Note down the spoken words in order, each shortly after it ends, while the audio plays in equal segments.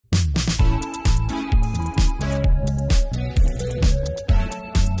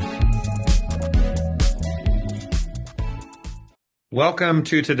Welcome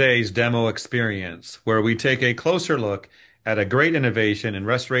to today's demo experience, where we take a closer look at a great innovation in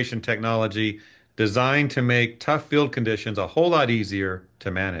restoration technology designed to make tough field conditions a whole lot easier to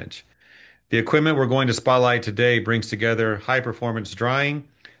manage. The equipment we're going to spotlight today brings together high-performance drying,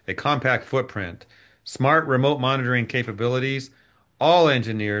 a compact footprint, smart remote monitoring capabilities, all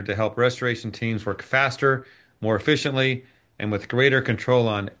engineered to help restoration teams work faster, more efficiently, and with greater control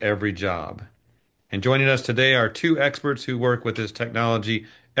on every job. And joining us today are two experts who work with this technology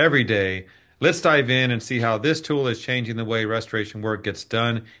every day. Let's dive in and see how this tool is changing the way restoration work gets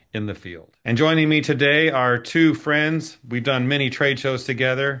done in the field. And joining me today are two friends. We've done many trade shows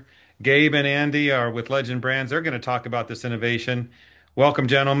together. Gabe and Andy are with Legend Brands. They're going to talk about this innovation. Welcome,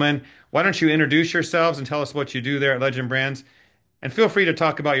 gentlemen. Why don't you introduce yourselves and tell us what you do there at Legend Brands? And feel free to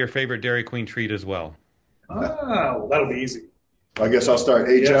talk about your favorite Dairy Queen treat as well. Well, that'll be easy. I guess I'll start.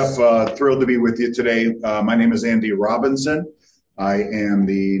 Hey, Yes. Jeff, thrilled to be with you today. My name is Andy Robinson. I am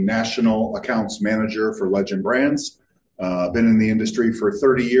the National Accounts Manager for Legend Brands. Been in the industry for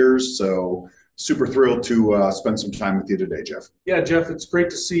 30 years, so super thrilled to spend some time with you today, Jeff. Yeah, Jeff, it's great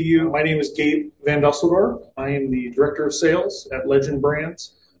to see you. My name is Gabe Van Dusseldorp. I am the Director of Sales at Legend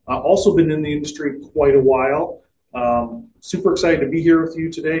Brands. Also been in the industry quite a while. Super excited to be here with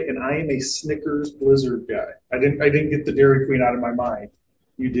you today, and I am a Snickers Blizzard guy. I didn't get the Dairy Queen out of my mind.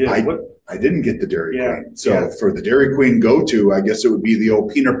 You did. I didn't get the Dairy Yeah, Queen. So yeah. for the Dairy Queen go-to, I guess it would be the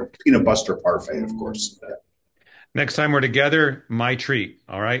old peanut butter parfait, of course. Next time we're together, my treat.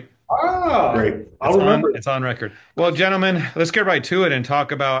 All right? Great. I'll remember. It's on record. Well, gentlemen, let's get right to it and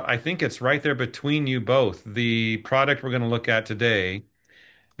talk about, I think it's right there between you both, the product we're going to look at today,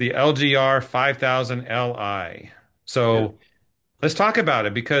 the LGR 5000Li. So let's talk about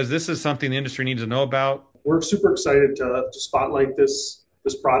it because this is something the industry needs to know about. We're super excited to spotlight this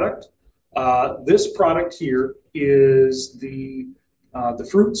product. This product here is the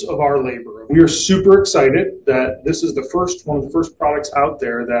fruits of our labor. We are super excited that this is one of the first products out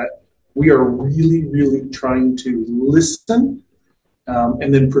there that we are really, really trying to listen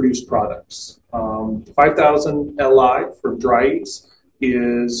and then produce products. 5000Li from Dri-Eaz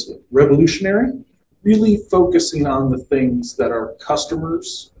is revolutionary, really focusing on the things that our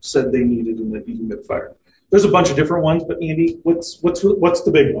customers said they needed in the dehumidifier. There's a bunch of different ones, but Andy, what's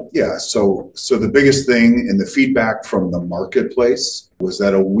the big one? Yeah, so the biggest thing in the feedback from the marketplace was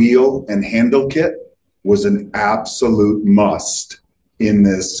that a wheel and handle kit was an absolute must in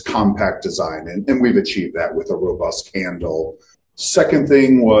this compact design, and we've achieved that with a robust handle. Second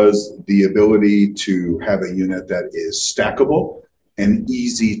thing was the ability to have a unit that is stackable and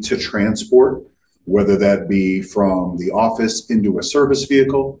easy to transport, whether that be from the office into a service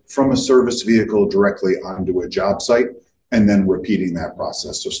vehicle, from a service vehicle directly onto a job site, and then repeating that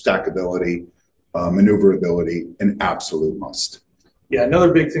process. So stackability, maneuverability, an absolute must. Yeah,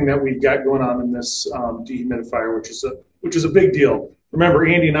 another big thing that we've got going on in this dehumidifier, which is a big deal. Remember,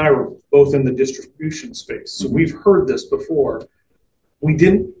 Andy and I were both in the distribution space, so we've heard this before. We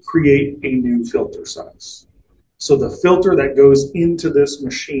didn't create a new filter size. So the filter that goes into this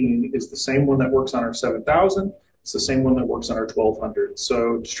machine is the same one that works on our 7000. It's the same one that works on our 1200.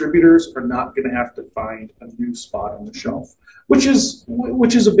 So distributors are not going to have to find a new spot on the shelf, which is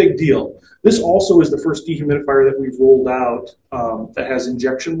a big deal. This also is the first dehumidifier that we've rolled out that has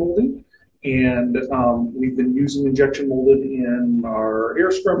injection molding. And we've been using injection molded in our air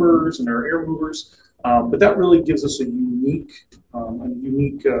scrubbers and our air movers. But that really gives us a unique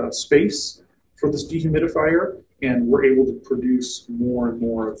space for this dehumidifier, and we're able to produce more and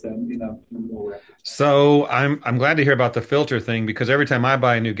more of them in a more rapid. So I'm glad to hear about the filter thing because every time I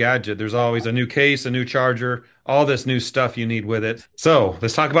buy a new gadget, there's always a new case, a new charger, all this new stuff you need with it. So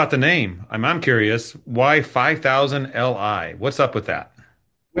let's talk about the name. I'm curious, why 5000Li? What's up with that?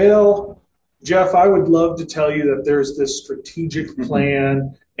 Well, Jeff, I would love to tell you that there's this strategic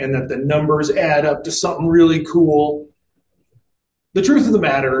plan and that the numbers add up to something really cool. The truth of the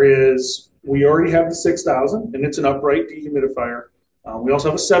matter is we already have the 6000, and it's an upright dehumidifier. We also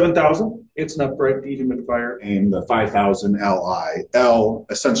have a 7000. It's an upright dehumidifier. And the 5000Li, L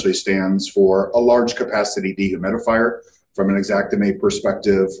essentially stands for a large capacity dehumidifier. From an Xactimate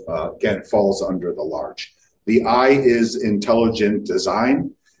perspective, again, it falls under the large. The I is intelligent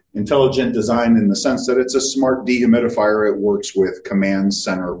design. Intelligent design in the sense that it's a smart dehumidifier. It works with Command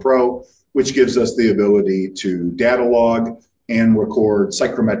Center Pro, which gives us the ability to data log and record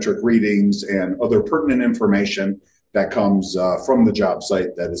psychrometric readings and other pertinent information that comes from the job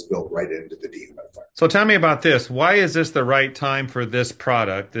site that is built right into the dehumidifier. So tell me about this. Why is this the right time for this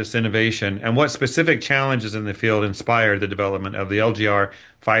product, this innovation, and what specific challenges in the field inspired the development of the LGR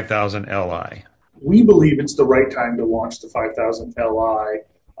 5000Li? we believe it's the right time to launch the 5000 Li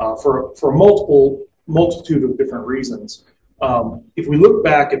for a multitude of different reasons. If we look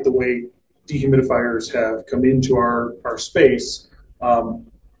back at the way dehumidifiers have come into our space,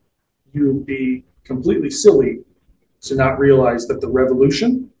 you'd be completely silly to not realize that the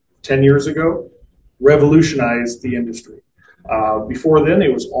revolution 10 years ago revolutionized the industry. Before then,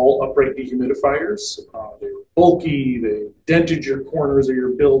 it was all upright dehumidifiers. They were bulky, they dented your corners of your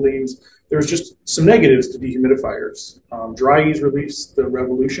buildings. There was just some negatives to dehumidifiers. Dri-Eaz released the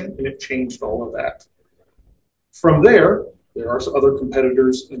revolution, and it changed all of that. From there are some other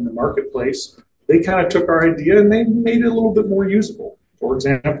competitors in the marketplace. They kind of took our idea and they made it a little bit more usable. For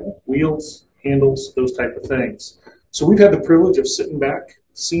example, wheels, handles, those type of things. So we've had the privilege of sitting back,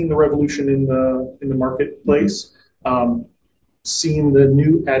 seeing the revolution in the marketplace, seeing the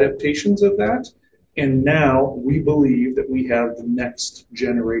new adaptations of that, and now we believe that we have the next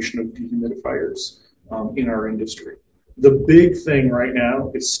generation of dehumidifiers in our industry. The big thing right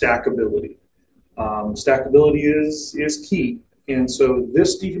now is stackability. Stackability is key, and so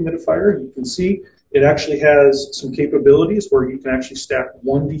this dehumidifier, you can see, it actually has some capabilities where you can actually stack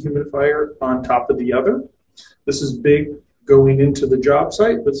one dehumidifier on top of the other. This is big going into the job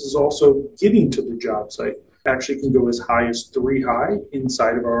site, but this is also getting to the job site. Actually can go as high as 3 high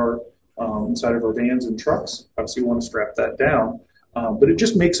inside of our vans and trucks. Obviously, you want to strap that down, but it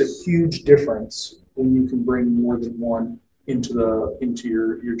just makes a huge difference when you can bring more than one into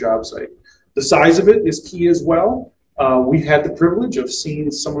your job site. The size of it is key as well. We've had the privilege of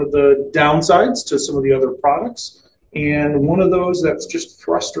seeing some of the downsides to some of the other products, and one of those that's just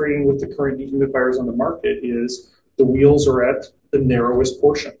frustrating with the current dehumidifiers on the market is the wheels are at the narrowest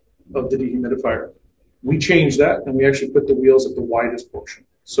portion of the dehumidifier. We changed that, and we actually put the wheels at the widest portion,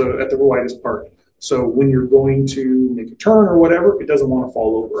 so at the widest part. So when you're going to make a turn or whatever, it doesn't want to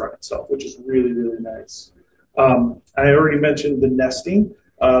fall over on itself, which is really, really nice. I already mentioned the nesting.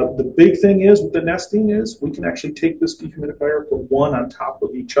 The big thing is with the nesting is we can actually take this dehumidifier, put one on top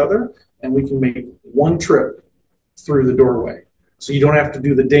of each other, and we can make one trip through the doorway. So you don't have to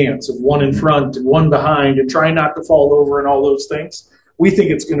do the dance of one in front and one behind and try not to fall over and all those things. We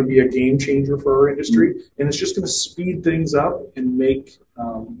think it's going to be a game changer for our industry, and it's just going to speed things up and make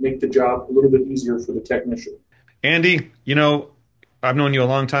the job a little bit easier for the technician. Andy, I've known you a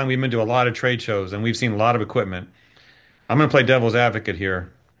long time. We've been to a lot of trade shows, and we've seen a lot of equipment. I'm going to play devil's advocate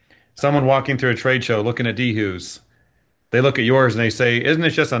here. Someone walking through a trade show looking at dehus, they look at yours and they say, isn't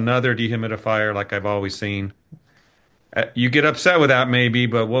it just another dehumidifier like I've always seen? You get upset with that maybe,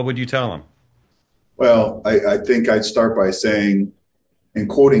 but what would you tell them? Well, I think I'd start by saying, and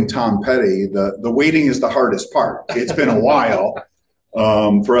quoting Tom Petty, the waiting is the hardest part. It's been a while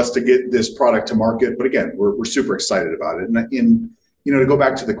for us to get this product to market, but again, we're super excited about it. And to go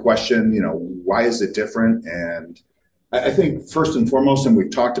back to the question, why is it different? And I think first and foremost, and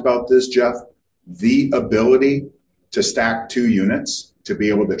we've talked about this, Jeff, the ability to stack 2 units, to be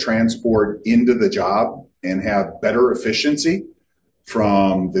able to transport into the job and have better efficiency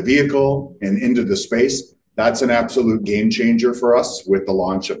from the vehicle and into the space. That's an absolute game changer for us with the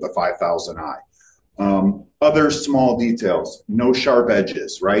launch of the 5000i. Other small details, no sharp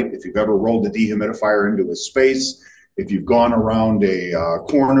edges, right? If you've ever rolled a dehumidifier into a space, if you've gone around a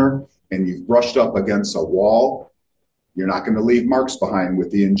corner and you've brushed up against a wall, you're not going to leave marks behind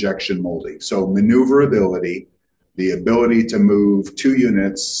with the injection molding. So maneuverability, the ability to move 2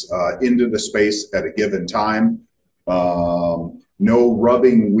 units into the space at a given time, no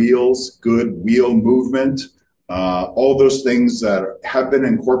rubbing wheels, good wheel movement, all those things that have been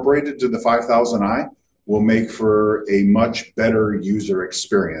incorporated to the 5000i will make for a much better user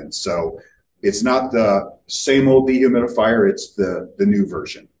experience. So it's not the same old dehumidifier, it's the new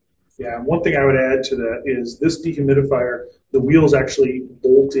version. Yeah, one thing I would add to that is this dehumidifier, the wheels actually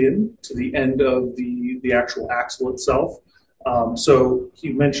bolt in to the end of the actual axle itself. So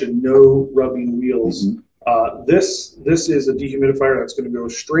you mentioned no rubbing wheels. This is a dehumidifier that's going to go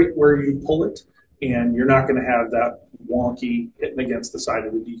straight where you pull it, and you're not going to have that wonky hitting against the side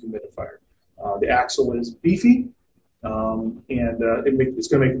of the dehumidifier. The axle is beefy, and it's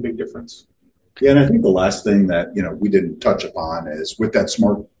going to make a big difference. Yeah, and I think the last thing that we didn't touch upon is with that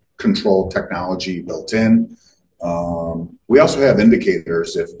smart control technology built in, we also have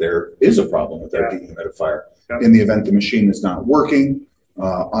indicators if there is a problem with our dehumidifier. In the event the machine is not working,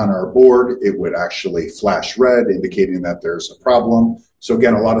 on our board, it would actually flash red, indicating that there's a problem. So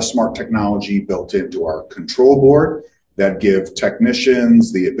again, a lot of smart technology built into our control board that give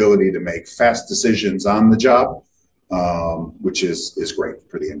technicians the ability to make fast decisions on the job, which is great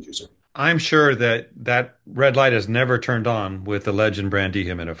for the end user. I'm sure that red light is never turned on with the Legend brand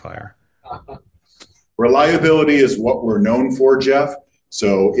dehumidifier. Reliability is what we're known for, Jeff.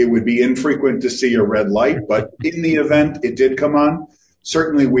 So it would be infrequent to see a red light, but in the event it did come on,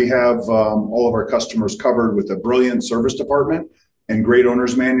 certainly we have all of our customers covered with a brilliant service department and great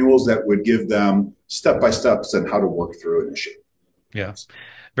owner's manuals that would give them step-by-steps on how to work through an issue. Yeah.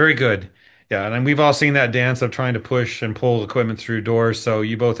 Very good. Yeah, and we've all seen that dance of trying to push and pull equipment through doors. So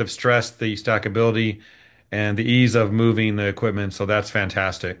you both have stressed the stackability and the ease of moving the equipment. So that's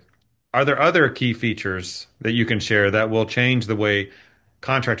fantastic. Are there other key features that you can share that will change the way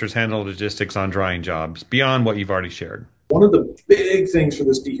contractors handle logistics on drying jobs beyond what you've already shared? One of the big things for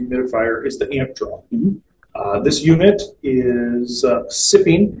this dehumidifier is the amp draw. This unit is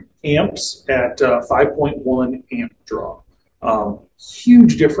sipping amps at 5.1 amp draw.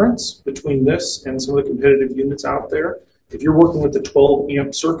 Huge difference between this and some of the competitive units out there. If you're working with the 12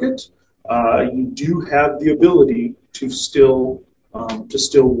 amp circuit, you do have the ability to still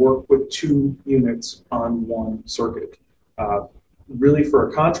work with 2 units on 1 circuit. Really, for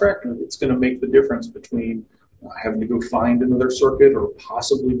a contractor, it's going to make the difference between having to go find another circuit or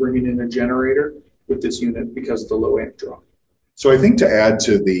possibly bringing in a generator with this unit because of the low amp draw. So I think to add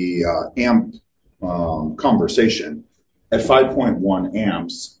to the amp conversation, at 5.1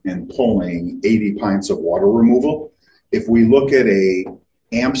 amps and pulling 80 pints of water removal, if we look at a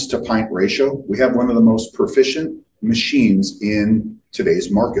amps to pint ratio, we have one of the most proficient machines in today's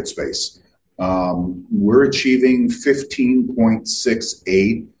market space. We're achieving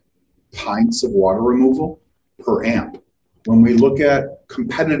 15.68 pints of water removal per amp. When we look at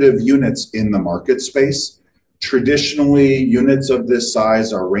competitive units in the market space, traditionally units of this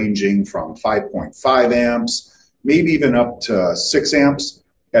size are ranging from 5.5 amps, maybe even up to 6 amps.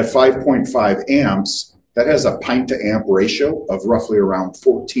 At 5.5 amps, that has a pint to amp ratio of roughly around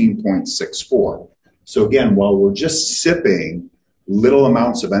 14.64. So again, while we're just sipping little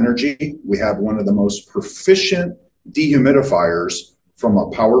amounts of energy, we have one of the most proficient dehumidifiers from a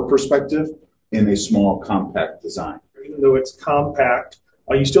power perspective in a small compact design. Even though it's compact,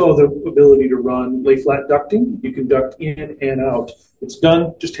 you still have the ability to run lay flat ducting. You can duct in and out. It's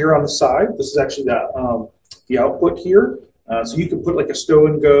done just here on the side. This is actually the output here. So you could put like a stow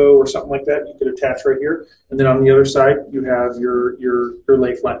and go or something like that. You could attach right here. And then on the other side, you have your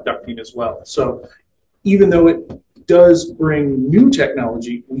lay flat ducting as well. So even though it does bring new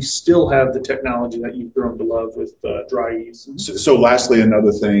technology, we still have the technology that you've grown to love with Dri-Eaz. So lastly,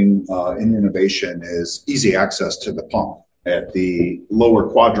 another thing in innovation is easy access to the pump. At the lower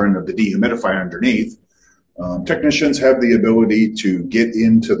quadrant of the dehumidifier underneath, technicians have the ability to get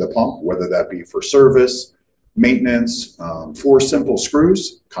into the pump, whether that be for service, maintenance, 4 simple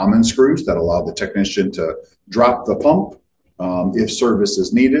screws, common screws that allow the technician to drop the pump if service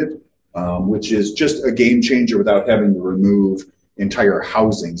is needed, which is just a game changer without having to remove entire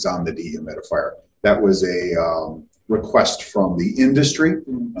housings on the dehumidifier. That was a request from the industry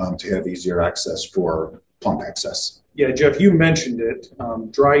to have easier access for pump access. Yeah, Jeff, you mentioned it.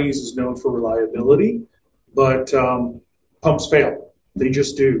 Dri-Eaz is known for reliability, but pumps fail. They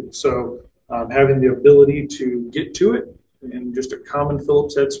just do. So having the ability to get to it in just a common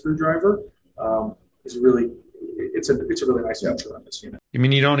Phillips head screwdriver is really, it's a really nice feature on this unit. You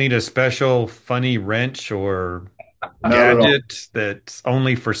mean you don't need a special funny wrench or gadget that's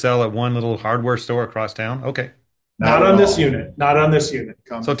only for sale at one little hardware store across town? Okay. Not on this unit. Not on this unit.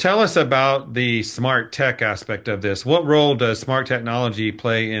 So tell us about the smart tech aspect of this. What role does smart technology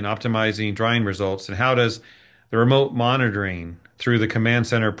play in optimizing drying results, and how does the remote monitoring through the Command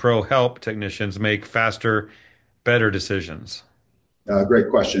Center Pro help technicians make faster, better decisions? Great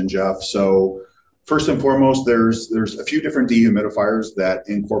question, Jeff. So first and foremost, there's a few different dehumidifiers that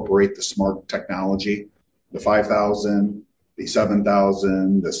incorporate the smart technology, the 5000, the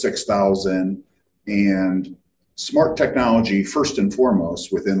 7000, the 6000, and smart technology, first and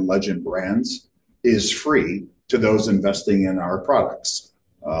foremost, within Legend Brands, is free to those investing in our products.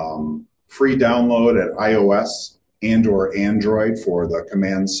 Free download at iOS and or Android for the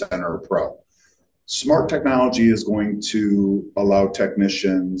Command Center Pro. Smart technology is going to allow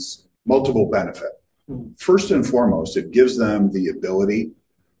technicians multiple benefit. First and foremost, it gives them the ability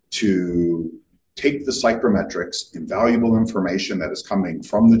to take the psychrometrics, invaluable information that is coming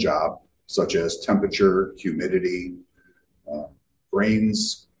from the job, such as temperature, humidity,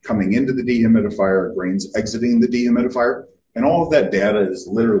 grains coming into the dehumidifier, grains exiting the dehumidifier, and all of that data is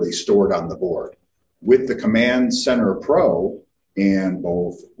literally stored on the board. With the Command Center Pro and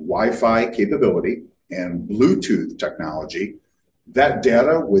both Wi-Fi capability and Bluetooth technology, that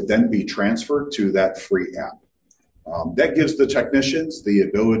data would then be transferred to that free app. That gives the technicians the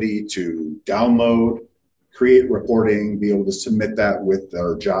ability to download, create reporting, be able to submit that with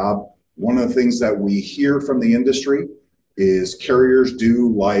their job One of the things that we hear from the industry is carriers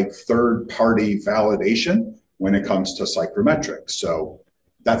do like third-party validation when it comes to psychrometrics. So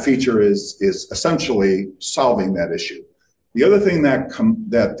that feature is essentially solving that issue. The other thing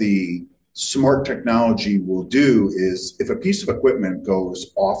that the smart technology will do is if a piece of equipment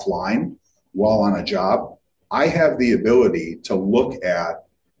goes offline while on a job, I have the ability to look at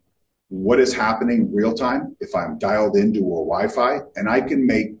what is happening real time if I'm dialed into a Wi-Fi, and I can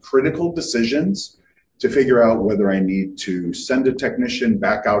make critical decisions to figure out whether I need to send a technician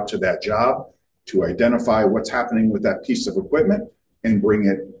back out to that job to identify what's happening with that piece of equipment and bring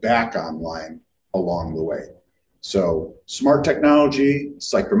it back online along the way. So smart technology,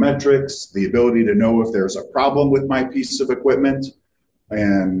 psychrometrics, the ability to know if there's a problem with my piece of equipment.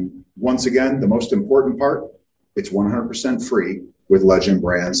 And once again, the most important part, it's 100% free with Legend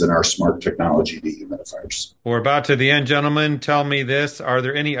Brands and our smart technology dehumidifiers. We're about to the end, gentlemen. Tell me this. Are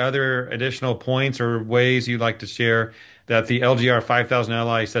there any other additional points or ways you'd like to share that the LGR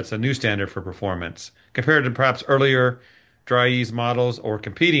 5000Li sets a new standard for performance compared to perhaps earlier Dri-Eaz models or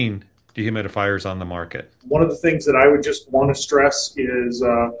competing dehumidifiers on the market? One of the things that I would just want to stress is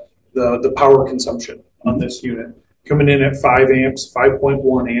the power consumption on this unit. Coming in at 5 amps,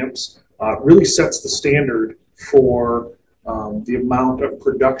 5.1 amps, really sets the standard for the amount of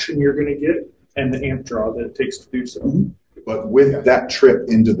production you're going to get and the amp draw that it takes to do so. Mm-hmm. But with that trip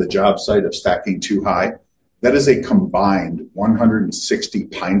into the job site of stacking too high, that is a combined 160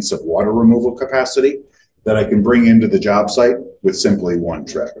 pints of water removal capacity that I can bring into the job site with simply one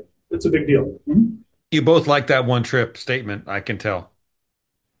trip. It's a big deal. Mm-hmm. You both like that one trip statement, I can tell.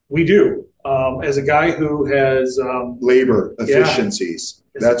 We do. As a guy who has labor efficiencies,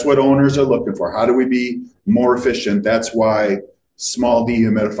 that's what owners are looking for. How do we be more efficient? That's why small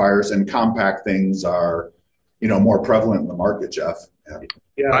dehumidifiers and compact things are, more prevalent in the market, Jeff.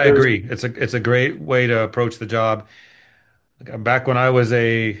 Yeah, I agree. It's a great way to approach the job. Back when I was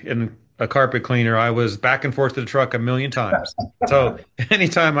in a carpet cleaner, I was back and forth to the truck a million times. So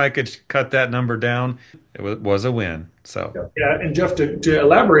anytime I could cut that number down, it was a win. So yeah, and Jeff, to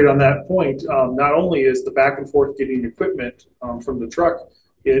elaborate on that point, not only is the back and forth getting equipment from the truck,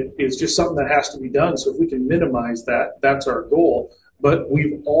 it is just something that has to be done. So if we can minimize that, that's our goal. But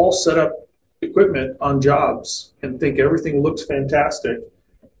we've all set up equipment on jobs and think everything looks fantastic.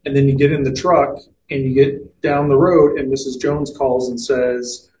 And then you get in the truck and you get down the road and Mrs. Jones calls and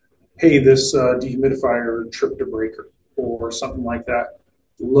says, hey, this dehumidifier tripped a breaker or something like that.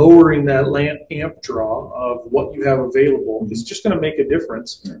 Lowering that amp draw of what you have available is just going to make a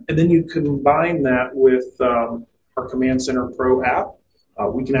difference. And then you combine that with our Command Center Pro app.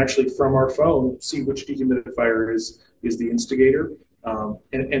 We can actually, from our phone, see which dehumidifier is the instigator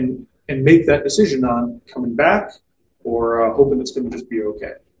and make that decision on coming back or hoping it's going to just be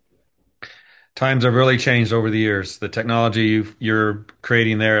okay. Times have really changed over the years. The technology you're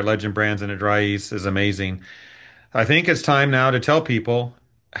creating there at Legend Brands and at Dri-Eaz is amazing. I think it's time now to tell people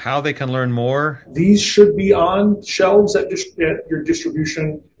how they can learn more. These should be on shelves at your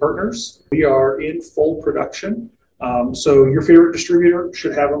distribution partners. We are in full production. So your favorite distributor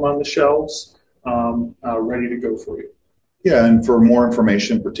should have them on the shelves ready to go for you. Yeah, and for more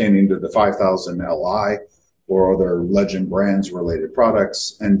information pertaining to the 5000Li or other Legend Brands related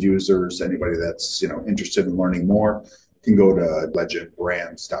products, end users, anybody that's interested in learning more, can go to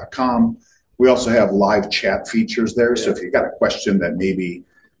legendbrands.com. We also have live chat features there. So if you got a question that maybe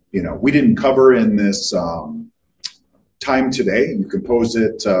we didn't cover in this time today, you can pose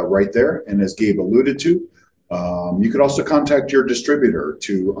it right there. And as Gabe alluded to, you could also contact your distributor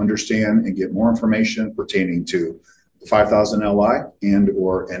to understand and get more information pertaining to the 5000Li and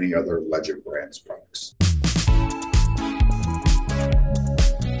or any other Legend Brands products.